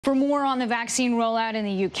For more on the vaccine rollout in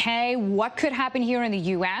the UK, what could happen here in the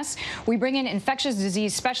U.S., we bring in infectious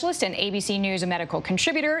disease specialist and ABC News medical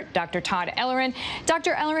contributor, Dr. Todd Ellerin.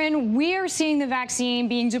 Dr. Ellerin, we are seeing the vaccine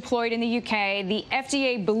being deployed in the UK. The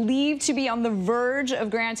FDA believed to be on the verge of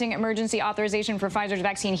granting emergency authorization for Pfizer's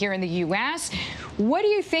vaccine here in the U.S. What do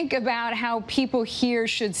you think about how people here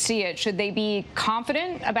should see it? Should they be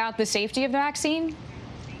confident about the safety of the vaccine?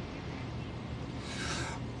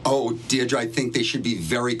 Oh, Deirdre, I think they should be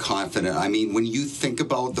very confident. I mean, when you think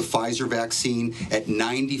about the Pfizer vaccine at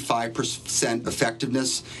 95%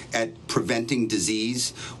 effectiveness at preventing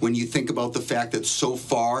disease, when you think about the fact that so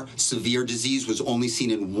far severe disease was only seen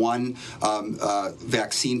in one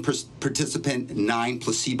vaccine participant, 9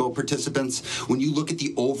 placebo participants, when you look at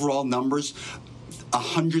the overall numbers,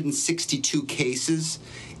 162 cases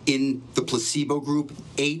in the placebo group,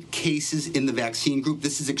 8 cases in the vaccine group.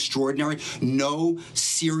 This is extraordinary. No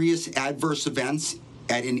serious adverse events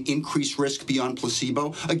at an increased risk beyond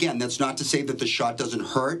placebo. Again, that's not to say that the shot doesn't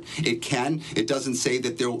hurt. It can. It doesn't say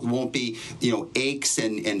that there won't be, aches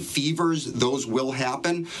and fevers. Those will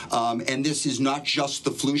happen. And this is not just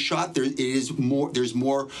the flu shot. There's more.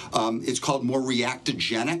 It's called more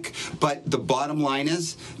reactogenic. But the bottom line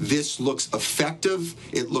is, this looks effective.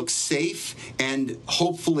 It looks safe. And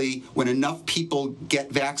hopefully, when enough people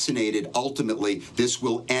get vaccinated, ultimately, this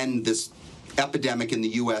will end this epidemic in the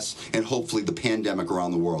U.S. and hopefully the pandemic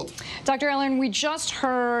around the world. Dr. Ellerin, we just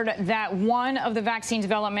heard that one of the vaccine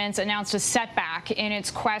developments announced a setback in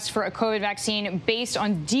its quest for a COVID vaccine based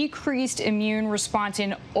on decreased immune response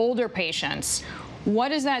in older patients. What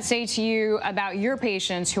does that say to you about your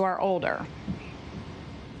patients who are older?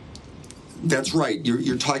 That's right.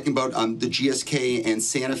 You're talking about the GSK and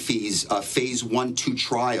Sanofi's phase 1/2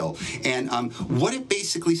 trial. And what it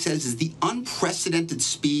basically says is the unprecedented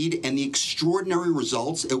speed and the extraordinary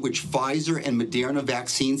results at which Pfizer and Moderna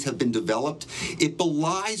vaccines have been developed, it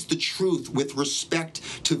belies the truth with respect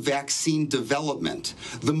to vaccine development.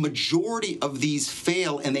 The majority of these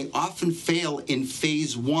fail, and they often fail in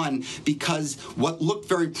phase 1 because what looked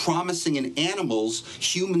very promising in animals,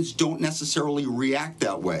 humans don't necessarily react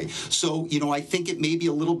that way. So, I think it may be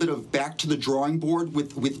a little bit of back to the drawing board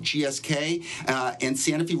with GSK and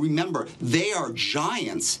Sanofi. Remember, they are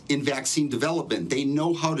giants in vaccine development. They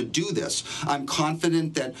know how to do this. I'm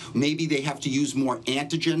confident that maybe they have to use more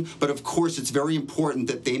antigen, but of course it's very important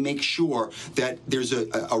that they make sure that there's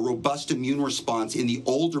a robust immune response in the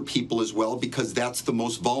older people as well, because that's the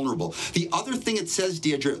most vulnerable. The other thing it says,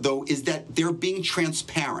 Deirdre, though, is that they're being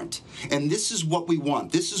transparent. And this is what we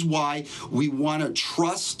want. This is why we want to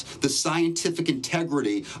trust the scientific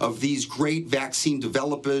integrity of these great vaccine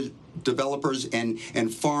developers and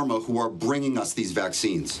pharma who are bringing us these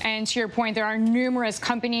vaccines. And to your point, there are numerous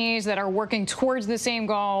companies that are working towards the same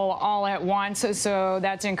goal all at once. So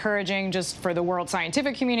that's encouraging just for the world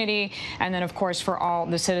scientific community and then, of course, for all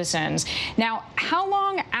the citizens. Now, how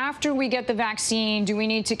long after we get the vaccine do we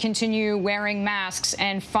need to continue wearing masks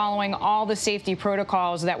and following all the safety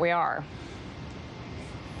protocols that we are?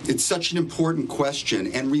 It's such an important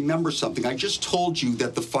question. And remember something. I just told you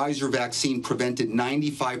that the Pfizer vaccine prevented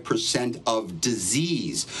 95% of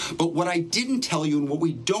disease. But what I didn't tell you and what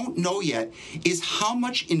we don't know yet is how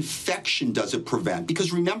much infection does it prevent?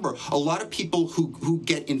 Because remember, a lot of people who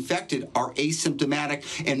get infected are asymptomatic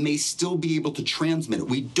and may still be able to transmit it.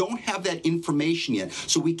 We don't have that information yet.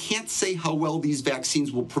 So we can't say how well these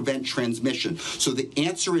vaccines will prevent transmission. So the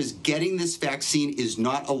answer is getting this vaccine is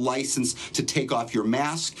not a license to take off your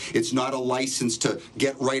mask. It's not a license to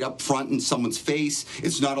get right up front in someone's face.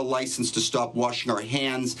 It's not a license to stop washing our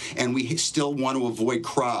hands, and we still want to avoid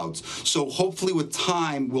crowds. So hopefully with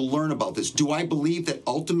time, we'll learn about this. Do I believe that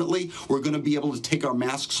ultimately we're going to be able to take our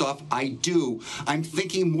masks off? I do. I'm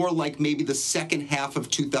thinking more like maybe the second half of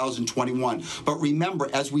 2021. But remember,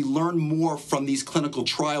 as we learn more from these clinical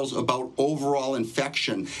trials about overall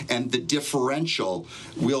infection and the differential,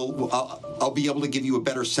 I'll be able to give you a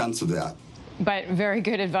better sense of that. But very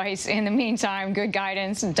good advice in the meantime. Good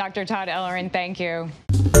guidance. Dr. Todd Ellerin, thank you.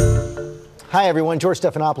 Hi, everyone. George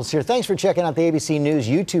Stephanopoulos here. Thanks for checking out the ABC News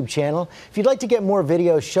YouTube channel. If you'd like to get more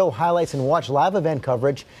videos, show highlights, and watch live event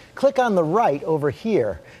coverage, click on the right over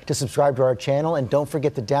here to subscribe to our channel. And don't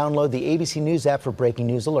forget to download the ABC News app for breaking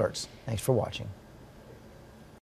news alerts. Thanks for watching.